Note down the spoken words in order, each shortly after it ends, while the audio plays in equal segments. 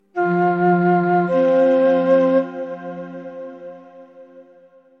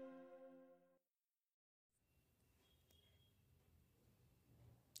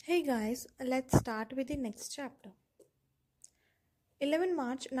Guys, let's start with the next chapter. 11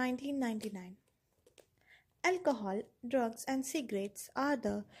 March 1999. Alcohol, drugs, and cigarettes are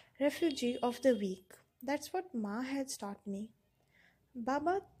the refugee of the weak. That's what Ma has taught me.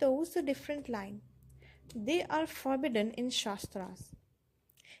 Baba toes a different line. They are forbidden in Shastras.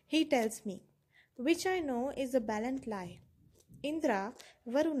 He tells me, which I know is a blatant lie. Indra,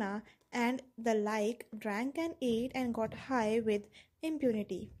 Varuna, and the like drank and ate and got high with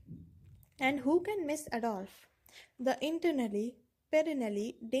impunity. And who can miss Adolf? The internally,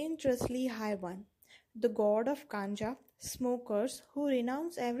 perennially, dangerously high one, the god of ganja, smokers who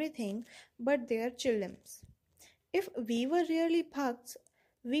renounce everything but their chillims. If we were really bhakts,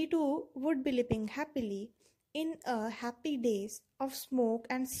 we too would be living happily in a happy days of smoke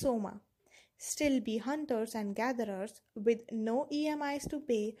and soma, still be hunters and gatherers with no EMIs to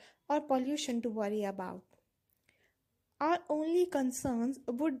pay or pollution to worry about. Our only concerns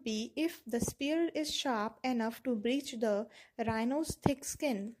would be if the spear is sharp enough to breach the rhino's thick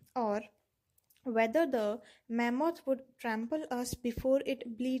skin, or whether the mammoth would trample us before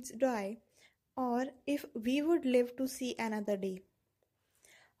it bleeds dry, or if we would live to see another day.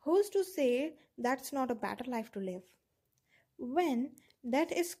 Who's to say that's not a better life to live? When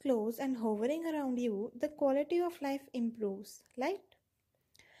that is close and hovering around you, the quality of life improves, right?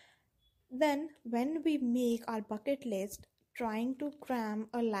 Then, when we make our bucket list, trying to cram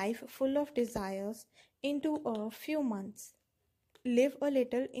a life full of desires into a few months, live a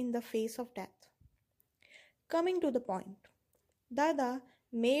little in the face of death. Coming to the point, Dada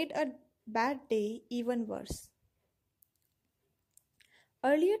made a bad day even worse.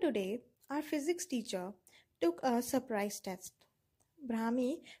 Earlier today, our physics teacher took a surprise test.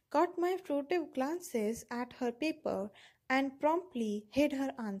 Brahmi caught my furtive glances at her paper and promptly hid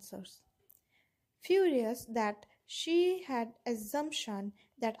her answers. Furious that she had assumption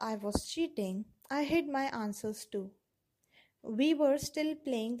that I was cheating, I hid my answers too. We were still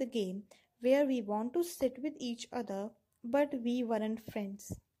playing the game where we want to sit with each other, but we weren't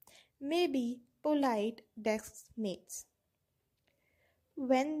friends. Maybe polite desk mates.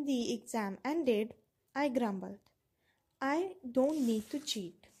 When the exam ended, I grumbled. I don't need to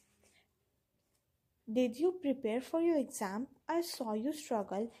cheat. Did you prepare for your exam? I saw you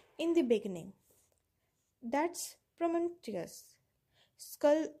struggle in the beginning. That's promiscuous.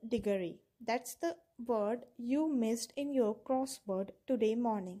 Skullduggery. That's the word you missed in your crossword today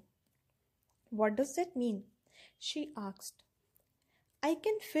morning. What does that mean? She asked. I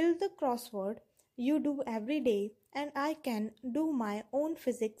can fill the crossword you do every day, and I can do my own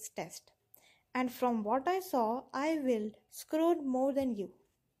physics test. And from what I saw, I will score more than you.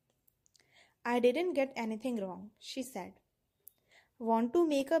 I didn't get anything wrong, she said. Want to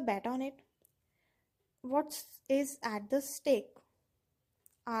make a bet on it? What is at the stake?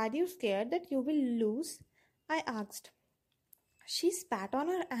 Are you scared that you will lose? I asked. She spat on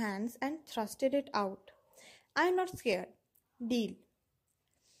her hands and thrusted it out. I'm not scared. Deal.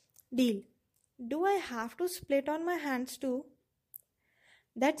 Deal. Do I have to split on my hands too?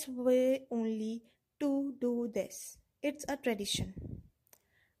 That's way only to do this. It's a tradition.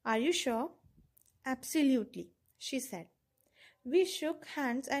 Are you sure? Absolutely, she said. We shook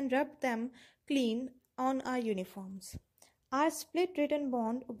hands and rubbed them clean on our uniforms. Our split written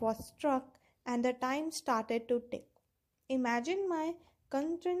bond was struck and the time started to tick. Imagine my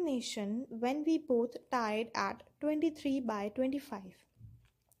consternation when we both tied at 23 by 25.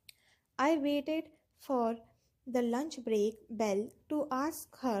 I waited for the lunch break bell to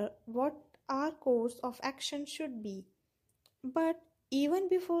ask her what our course of action should be. But even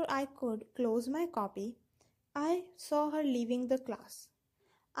before I could close my copy, I saw her leaving the class.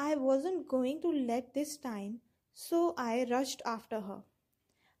 I wasn't going to let this time, so I rushed after her.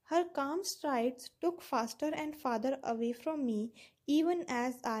 Her calm strides took faster and farther away from me even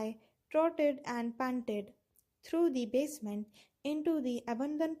as I trotted and panted through the basement into the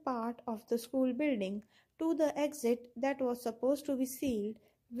abandoned part of the school building to the exit that was supposed to be sealed.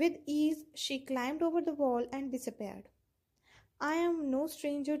 With ease she climbed over the wall and disappeared. I am no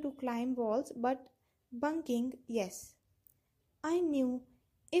stranger to climb walls, but bunking, yes. I knew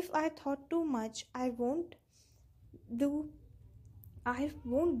if I thought too much do I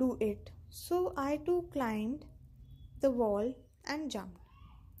won't do it. So I too climbed the wall and jumped.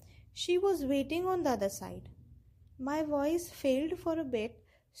 She was waiting on the other side. My voice failed for a bit,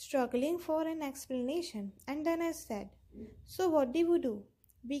 struggling for an explanation, and then I said, So what did we do?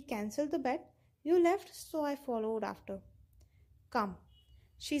 We cancelled the bet. You left, so I followed after. Come,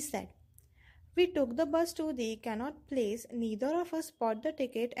 she said. We took the bus to the Connaught Place. Neither of us bought the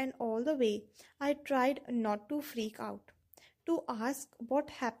ticket, and all the way I tried not to freak out. to ask what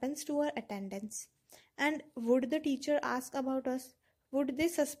happens to our attendance. And would the teacher ask about us? Would they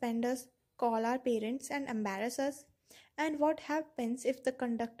suspend us, call our parents, and embarrass us? And what happens if the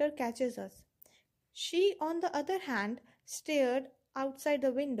conductor catches us? She, on the other hand, stared outside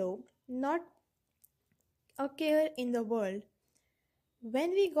the window, not a care in the world.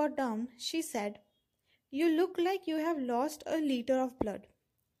 When we got down, she said, "You look like you have lost a liter of blood.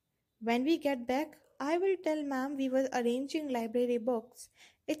 When we get back, I will tell ma'am we were arranging library books.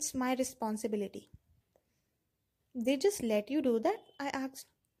 It's my responsibility." "They just let you do that?" I asked.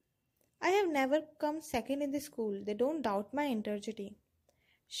 "I have never come second in the school. They don't doubt my integrity."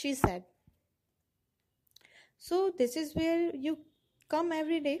 She said, "So this is where you come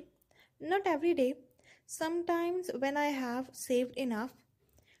every day?" "Not every day. Sometimes when I have saved enough,"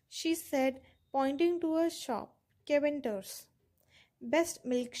 she said, pointing to a shop, "Caventer's. Best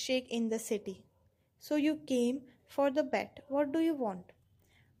milkshake in the city." "So you came for the bet. What do you want?"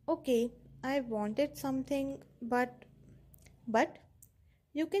 "Okay, I wanted something, but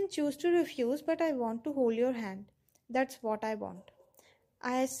you can choose to refuse, but I want to hold your hand. That's what I want,"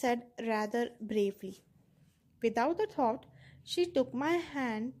 I said rather bravely. Without a thought, she took my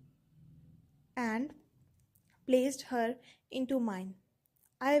hand and placed her into mine.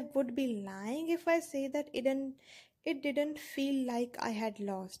 I would be lying if I say that it didn't feel like I had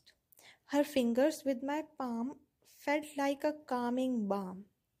lost. Her fingers with my palm felt like a calming balm.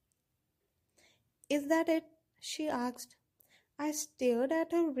 "Is that it?" she asked. I stared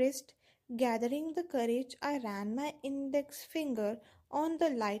at her wrist. Gathering the courage, I ran my index finger on the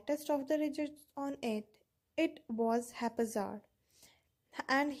lightest of the ridges on it. It was haphazard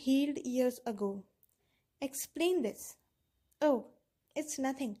and healed years ago. "Explain this." "Oh, it's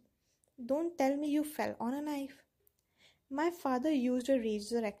nothing. Don't tell me you fell on a knife." "My father used a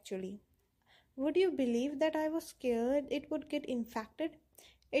razor actually." "Would you believe that I was scared it would get infected?"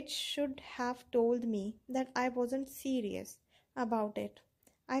 It should have told me that I wasn't serious about it.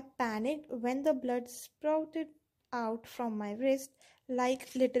 I panicked when the blood sprouted out from my wrist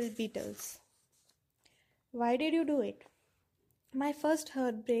like little beetles. "Why did you do it?" "My first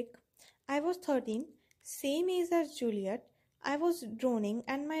heartbreak. I was 13, same age as Juliet. I was drowning,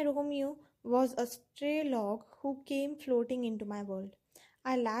 and my Romeo was a stray log who came floating into my world.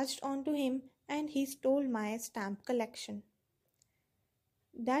 I latched onto him, and he stole my stamp collection."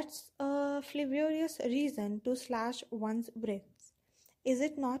 "That's a flavorious reason to slash one's breasts, is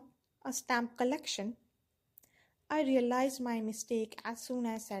it not? A stamp collection." I realized my mistake as soon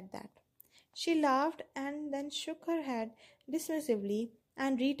as I said that. She laughed and then shook her head dismissively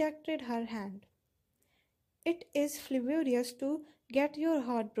and retracted her hand. "It is flavorious to get your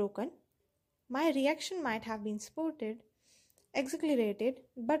heart broken." My reaction might have been spirited, exaggerated,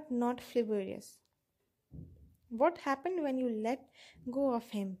 but not flavorious. "What happened when you let go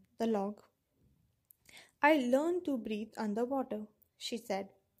of him, the log?" "I learned to breathe underwater," she said.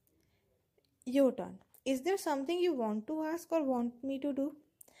 "Your turn. Is there something you want to ask or want me to do?"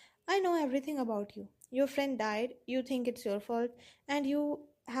 "I know everything about you. Your friend died, you think it's your fault, and you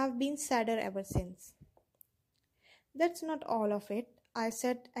have been sadder ever since." "That's not all of it," I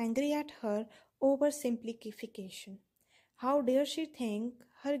said, angry at her oversimplification. How dare she think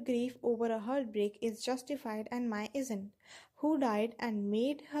her grief over a heartbreak is justified and mine isn't? Who died and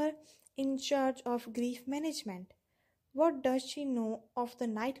made her in charge of grief management? What does she know of the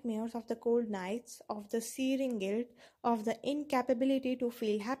nightmares of the cold nights, of the searing guilt, of the incapability to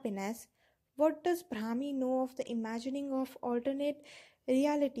feel happiness? What does Brahmi know of the imagining of alternate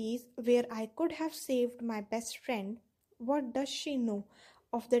realities where I could have saved my best friend? What does she know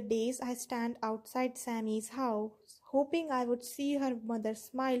of the days I stand outside Sammy's house, hoping I would see her mother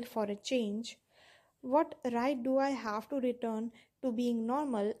smile for a change? What right do I have to return to being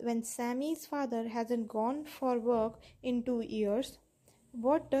normal when Sammy's father hasn't gone for work in 2 years?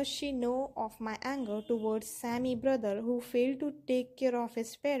 What does she know of my anger towards Sammy's brother who failed to take care of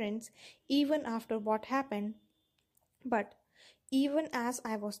his parents even after what happened? But even as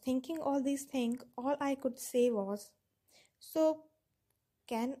I was thinking all these things, all I could say was, "So,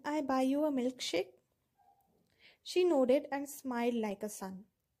 can I buy you a milkshake?" She nodded and smiled like a sun.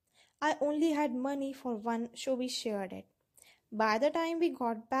 I only had money for one, so we shared it. By the time we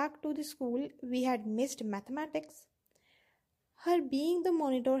got back to the school, we had missed mathematics. Her being the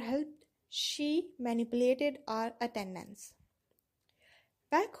monitor helped. She manipulated our attendance.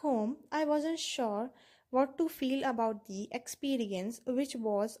 Back home, I wasn't sure what to feel about the experience, which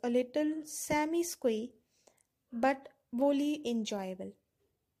was a little semi-squee but wholly enjoyable.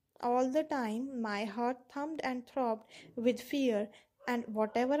 All the time, my heart thumped and throbbed with fear and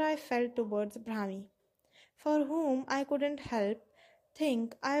whatever I felt towards Brahmi. for whom I couldn't help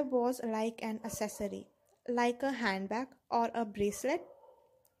think I was like an accessory, like a handbag or a bracelet.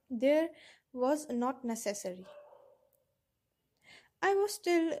 There was not necessary. I was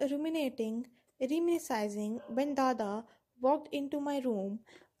still reminiscing when Dada walked into my room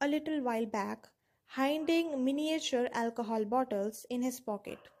a little while back, hiding miniature alcohol bottles in his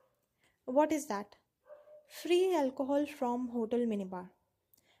pocket. What is that? Free alcohol from hotel minibar.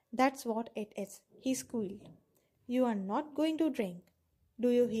 That's what it is, he squealed. You are not going to drink. Do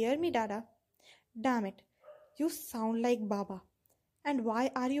you hear me, Dada? Damn it, you sound like Baba. And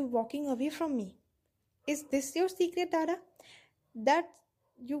why are you walking away from me? Is this your secret, Dada? That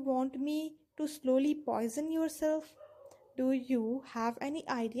you want me to slowly poison yourself? Do you have any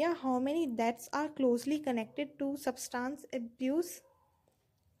idea how many deaths are closely connected to substance abuse?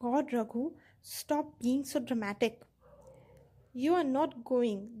 God, Raghu, stop being so dramatic. You are not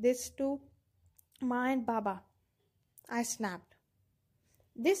going this to Ma and Baba, I snapped.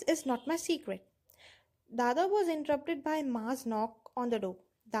 This is not my secret. Dada was interrupted by Ma's knock on the door.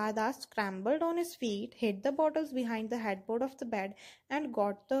 Dada scrambled on his feet, hid the bottles behind the headboard of the bed, and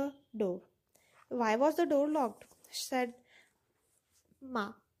got the door. Why was the door locked? Said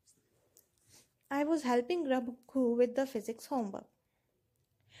Ma. I was helping Raghu with the physics homework.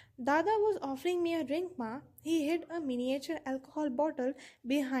 Dada was offering me a drink, Ma. He hid a miniature alcohol bottle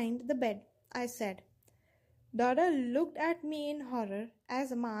behind the bed, I said. Dada looked at me in horror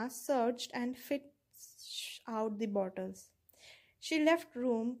as Ma searched and fished out the bottles. She left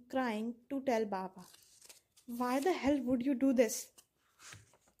room crying to tell Baba. Why the hell would you do this?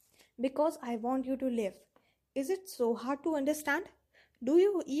 Because I want you to live. Is it so hard to understand? Do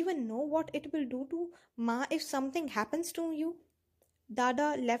you even know what it will do to Ma if something happens to you?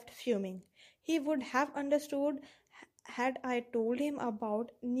 Dada left fuming. He would have understood had I told him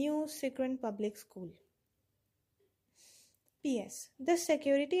about New Secret Public School. P.S. The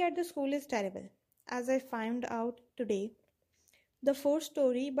security at the school is terrible. As I found out today, the fourth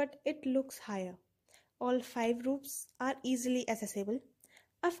story, but it looks higher. All five roofs are easily accessible.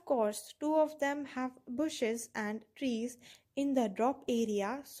 Of course, two of them have bushes and trees in the drop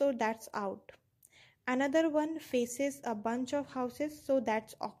area, so that's out. Another one faces a bunch of houses, so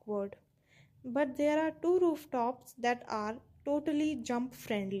that's awkward. But there are two rooftops that are totally jump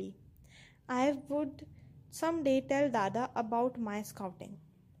friendly. I would someday tell Dada about my scouting.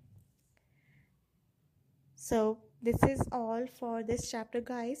 So, this is all for this chapter,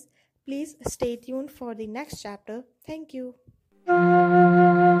 guys. Please stay tuned for the next chapter. Thank you.